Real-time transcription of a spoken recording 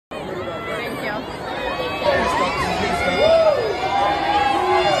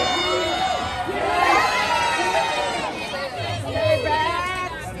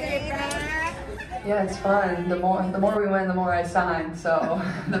it's fun. The more we win, the more I sign. So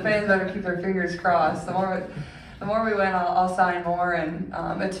the fans better keep their fingers crossed. The more we win, I'll sign more, and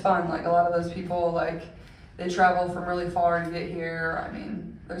it's fun. Like, a lot of those people, like, they travel from really far to get here. I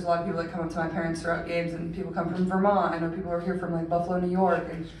mean, there's a lot of people that come up to my parents throughout games, and people come from Vermont. I know people are here from like Buffalo, New York,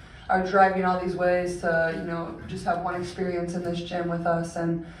 and are driving all these ways to, you know, just have one experience in this gym with us.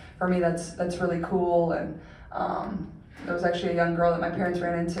 And for me, that's really cool. And there was actually a young girl that my parents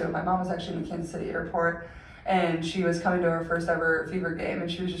ran into. My mom was actually in the Kansas City airport, and she was coming to her first ever Fever game, and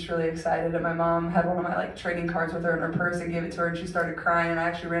she was just really excited. And my mom had one of my like trading cards with her in her purse and gave it to her, and she started crying. And I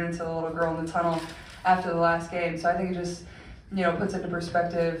actually ran into the little girl in the tunnel after the last game. So I think it just, you know, puts into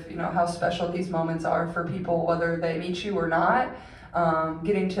perspective, you know, how special these moments are for people, whether they meet you or not.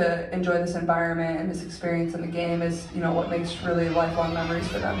 Getting to enjoy this environment and this experience in the game is, you know, what makes really lifelong memories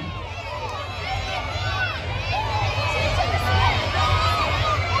for them.